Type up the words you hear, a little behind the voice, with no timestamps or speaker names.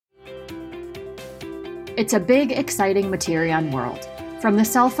It's a big, exciting Materion world. From the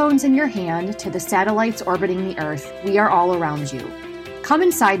cell phones in your hand to the satellites orbiting the Earth, we are all around you. Come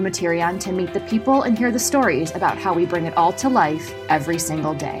inside Materion to meet the people and hear the stories about how we bring it all to life every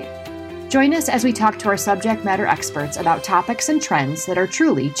single day. Join us as we talk to our subject matter experts about topics and trends that are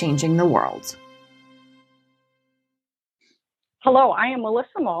truly changing the world. Hello, I am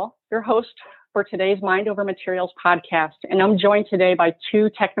Melissa Mull, your host for today's Mind Over Materials podcast, and I'm joined today by two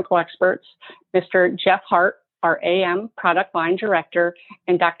technical experts, Mr. Jeff Hart, our AM Product Line Director,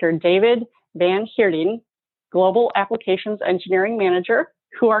 and Dr. David Van Heerden, Global Applications Engineering Manager,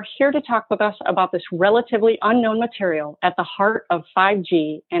 who are here to talk with us about this relatively unknown material at the heart of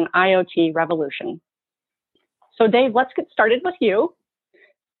 5G and IoT revolution. So Dave, let's get started with you.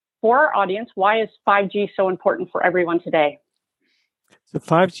 For our audience, why is 5G so important for everyone today? So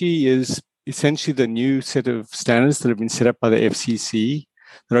 5G is essentially the new set of standards that have been set up by the FCC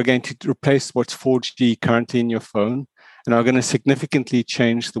that are going to replace what's 4G currently in your phone and are going to significantly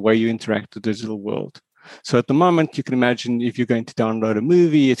change the way you interact with the digital world. So at the moment, you can imagine if you're going to download a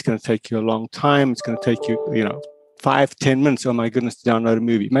movie, it's going to take you a long time. It's going to take you, 5-10 minutes. Oh my goodness, to download a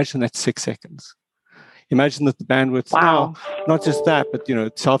movie. Imagine that's 6 seconds. Imagine that the bandwidth now, not just that, but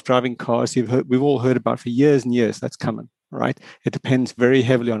self-driving cars we've all heard about for years and years. That's coming. Right? It depends very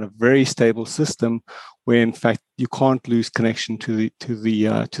heavily on a very stable system where, in fact, you can't lose connection to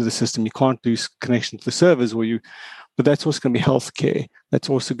the system. You can't lose connection to the servers but that's also going to be healthcare. That's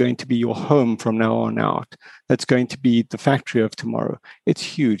also going to be your home from now on out. That's going to be the factory of tomorrow. It's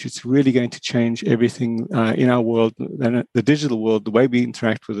huge. It's really going to change everything in our world, and the digital world, the way we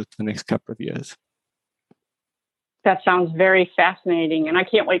interact with it for the next couple of years. That sounds very fascinating, and I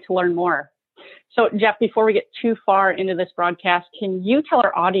can't wait to learn more. So, Jeff, before we get too far into this broadcast, can you tell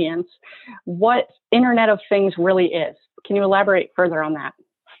our audience what Internet of Things really is? Can you elaborate further on that?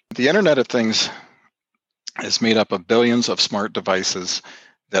 The Internet of Things is made up of billions of smart devices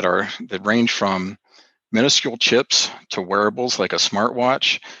that range from minuscule chips to wearables like a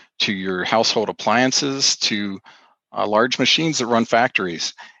smartwatch, to your household appliances, to large machines that run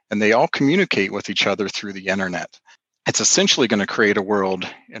factories. And they all communicate with each other through the Internet. It's essentially going to create a world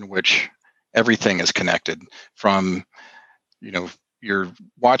in which everything is connected, from your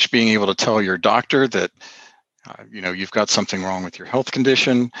watch being able to tell your doctor that you've got something wrong with your health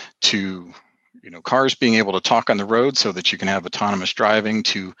condition, to cars being able to talk on the road so that you can have autonomous driving,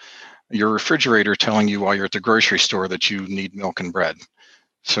 to your refrigerator telling you while you're at the grocery store that you need milk and bread.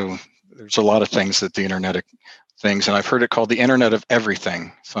 So there's a lot of things that the Internet of Things, and I've heard it called the Internet of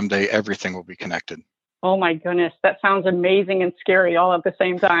Everything. Someday everything will be connected. Oh my goodness, that sounds amazing and scary all at the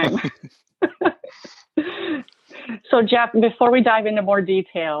same time. So Jeff, before we dive into more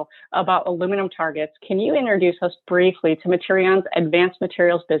detail about aluminum targets, can you introduce us briefly to Materion's advanced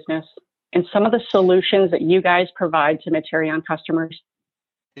materials business and some of the solutions that you guys provide to Materion customers?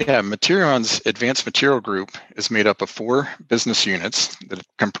 Yeah, Materion's Advanced Material Group is made up of 4 business units that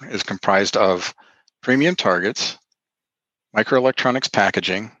is comprised of premium targets, microelectronics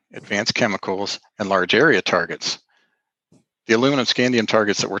packaging, advanced chemicals, and large area targets. The aluminum scandium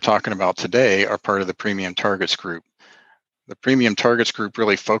targets that we're talking about today are part of the Premium Targets Group. The Premium Targets Group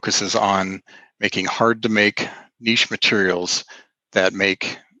really focuses on making hard-to-make niche materials that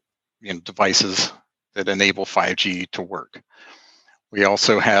make devices that enable 5G to work. We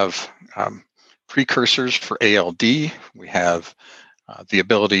also have precursors for ALD. We have the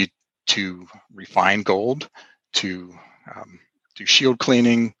ability to refine gold, to do shield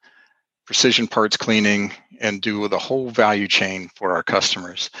cleaning, precision parts cleaning, and do the whole value chain for our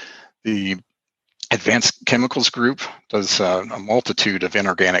customers. The Advanced Chemicals Group does a multitude of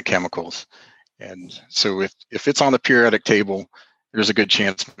inorganic chemicals. And so if it's on the periodic table, there's a good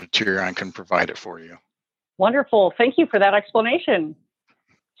chance Materion can provide it for you. Wonderful. Thank you for that explanation.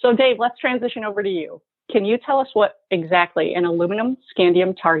 So Dave, let's transition over to you. Can you tell us what exactly an aluminum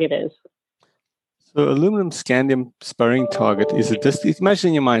scandium target is? So aluminum scandium sputtering target is a disc. Imagine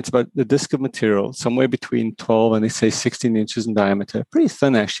in your mind, it's about the disc of material, somewhere between 12 and, let's say, 16 inches in diameter. Pretty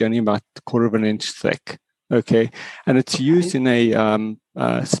thin, actually, only about a quarter of an inch thick. Okay. And it's used in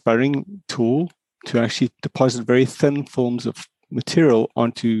a sputtering tool to actually deposit very thin films of material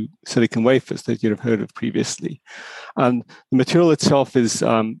onto silicon wafers that you'd have heard of previously. The material itself is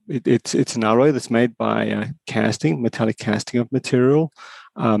it's an alloy that's made by metallic casting of material.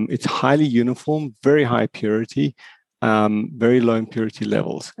 It's highly uniform, very high purity, very low impurity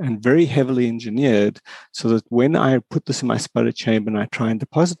levels, and very heavily engineered so that when I put this in my sputter chamber and I try and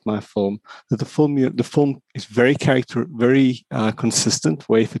deposit my film, that the film is very consistent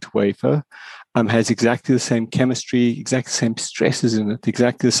wafer to wafer. has exactly the same chemistry, exactly the same stresses in it,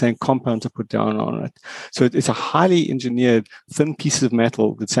 exactly the same compounds are put down on it. So it's a highly engineered thin piece of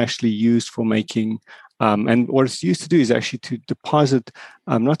metal that's actually used for making, and what it's used to do is actually to deposit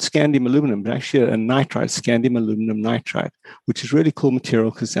not scandium aluminum, but actually a nitride, scandium aluminum nitride, which is really cool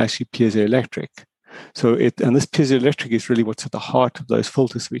material because it's actually piezoelectric. So and this piezoelectric is really what's at the heart of those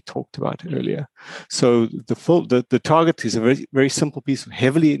filters we talked about earlier. So the target is a very, very simple piece of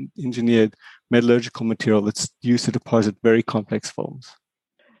heavily engineered metallurgical material that's used to deposit very complex films.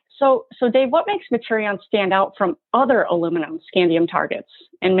 So Dave, what makes Materion stand out from other aluminum scandium targets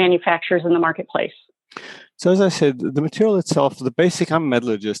and manufacturers in the marketplace? So as I said, the material itself, the basic, I'm a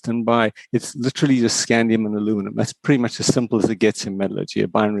metallurgist, and it's literally just scandium and aluminum. That's pretty much as simple as it gets in metallurgy, a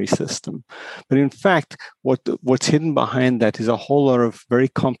binary system. But in fact, what's hidden behind that is a whole lot of very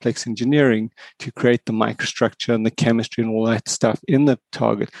complex engineering to create the microstructure and the chemistry and all that stuff in the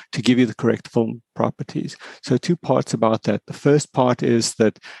target to give you the correct film properties. So two parts about that. The first part is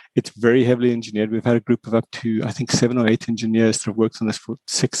that it's very heavily engineered. We've had a group of up to, I think, 7 or 8 engineers that have worked on this for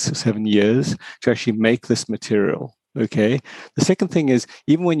 6 or 7 years to actually make this material. Okay. The second thing is,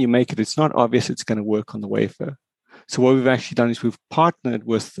 even when you make it, it's not obvious it's going to work on the wafer. So what we've actually done is we've partnered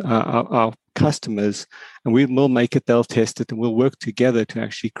with our customers, and we'll make it, they'll test it, and we'll work together to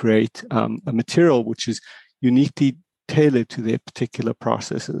actually create a material which is uniquely tailored to their particular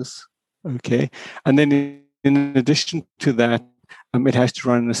processes. Okay. And then in addition to that, it has to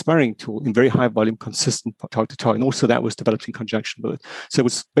run in a sparring tool in very high volume, consistent target to target. And also that was developed in conjunction with it. So it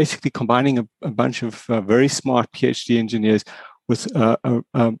was basically combining a bunch of very smart PhD engineers with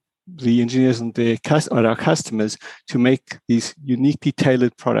the engineers and our customers to make these uniquely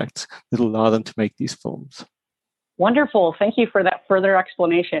tailored products that allow them to make these films. Wonderful. Thank you for that further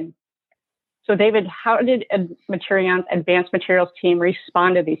explanation. So David, how did Materion's advanced materials team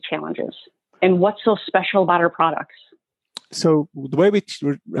respond to these challenges? And what's so special about our products? So the way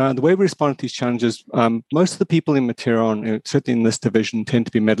we respond to these challenges, most of the people in Materion, certainly in this division, tend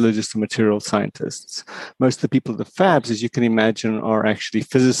to be metallurgists and material scientists. Most of the people at the fabs, as you can imagine, are actually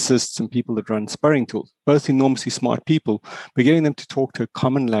physicists and people that run sparring tools, both enormously smart people, but getting them to talk to a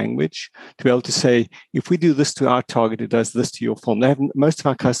common language, to be able to say, if we do this to our target, it does this to your film. Most of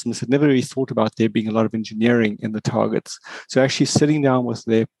our customers had never really thought about there being a lot of engineering in the targets. So actually sitting down with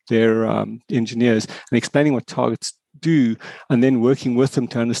their engineers and explaining what targets do, and then working with them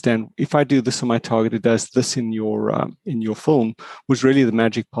to understand, if I do this on my target, it does this in your film, was really the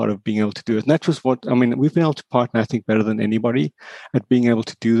magic part of being able to do it. And that was we've been able to partner, I think, better than anybody at being able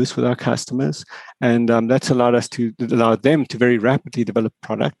to do this with our customers. And that's allowed them to very rapidly develop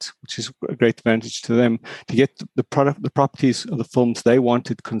products, which is a great advantage to them, to get the properties of the films they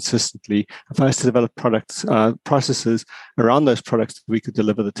wanted consistently, and for us to develop processes around those products that we could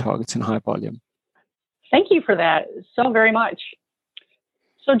deliver the targets in high volume. Thank you for that so very much.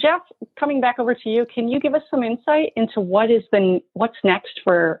 So Jeff, coming back over to you, can you give us some insight into what's next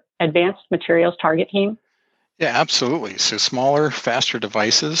for Advanced Materials Target Team? Yeah, absolutely. So smaller, faster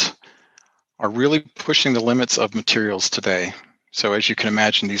devices are really pushing the limits of materials today. So as you can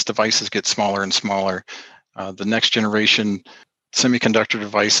imagine, these devices get smaller and smaller. The next generation semiconductor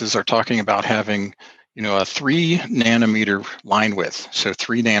devices are talking about having, a 3 nanometer line width. So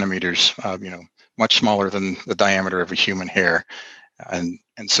 3 nanometers, much smaller than the diameter of a human hair. And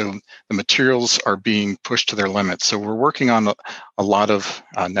so the materials are being pushed to their limits. So we're working on a lot of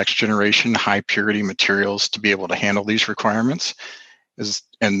next generation high purity materials to be able to handle these requirements.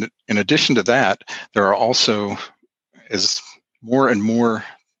 And in addition to that, there are also, as more and more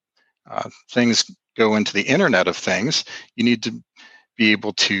things go into the Internet of Things, you need to be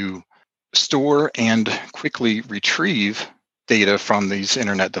able to store and quickly retrieve data from these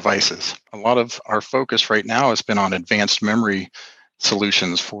internet devices. A lot of our focus right now has been on advanced memory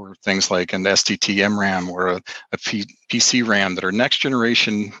solutions for things like an STT-MRAM or a PC RAM that are next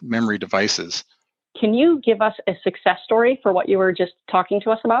generation memory devices. Can you give us a success story for what you were just talking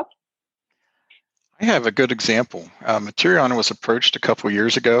to us about? I have a good example. Materion was approached a couple of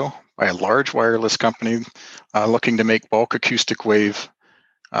years ago by a large wireless company looking to make bulk acoustic wave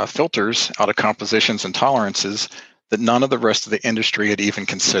filters out of compositions and tolerances that none of the rest of the industry had even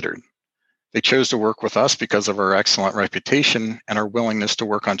considered. They chose to work with us because of our excellent reputation and our willingness to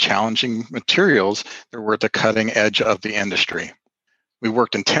work on challenging materials that were at the cutting edge of the industry. We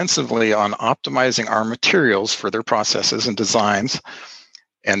worked intensively on optimizing our materials for their processes and designs,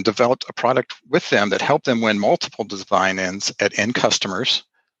 and developed a product with them that helped them win multiple design-ins at end customers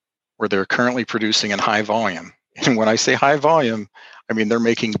where they're currently producing in high volume. And when I say high volume, I mean they're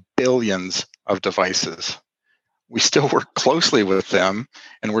making billions of devices. we still work closely with them,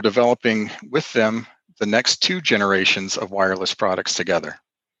 and we're developing with them the next 2 generations of wireless products together.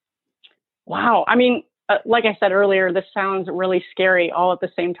 Wow. I mean, like I said earlier, this sounds really scary all at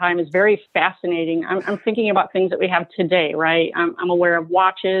the same time. It's very fascinating. I'm thinking about things that we have today, right? I'm aware of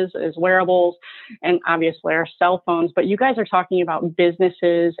watches as wearables and obviously our cell phones, but you guys are talking about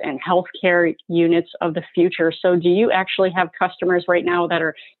businesses and healthcare units of the future. So do you actually have customers right now that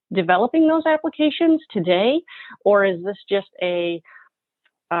are developing those applications today? Or is this just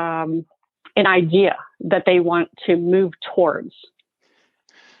an idea that they want to move towards?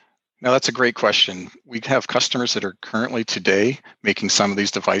 Now, that's a great question. We have customers that are currently today making some of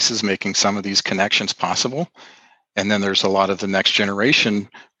these devices, making some of these connections possible. And then there's a lot of the next generation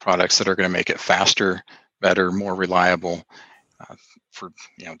products that are going to make it faster, better, more reliable, for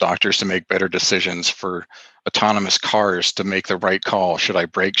doctors to make better decisions, for autonomous cars to make the right call. Should I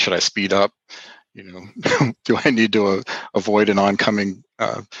brake? Should I speed up? Do I need to avoid an oncoming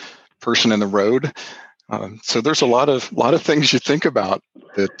person in the road? So there's a lot of things you think about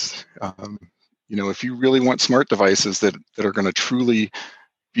that, if you really want smart devices that are going to truly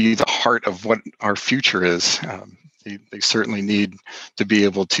be the heart of what our future is, they certainly need to be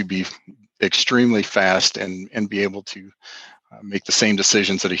able to be extremely fast and be able to make the same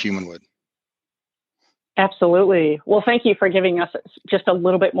decisions that a human would. Absolutely. Well, thank you for giving us just a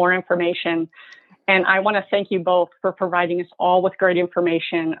little bit more information. And I want to thank you both for providing us all with great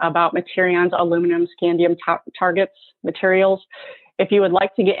information about Materion's aluminum scandium targets materials. If you would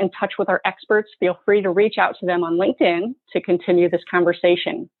like to get in touch with our experts, feel free to reach out to them on LinkedIn to continue this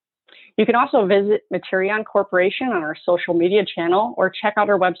conversation. You can also visit Materion Corporation on our social media channel or check out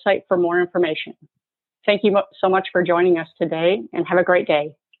our website for more information. Thank you so much for joining us today, and have a great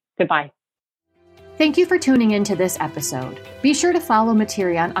day. Goodbye. Thank you for tuning into this episode. Be sure to follow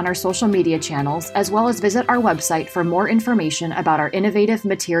Materion on our social media channels, as well as visit our website for more information about our innovative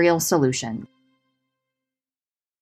material solution.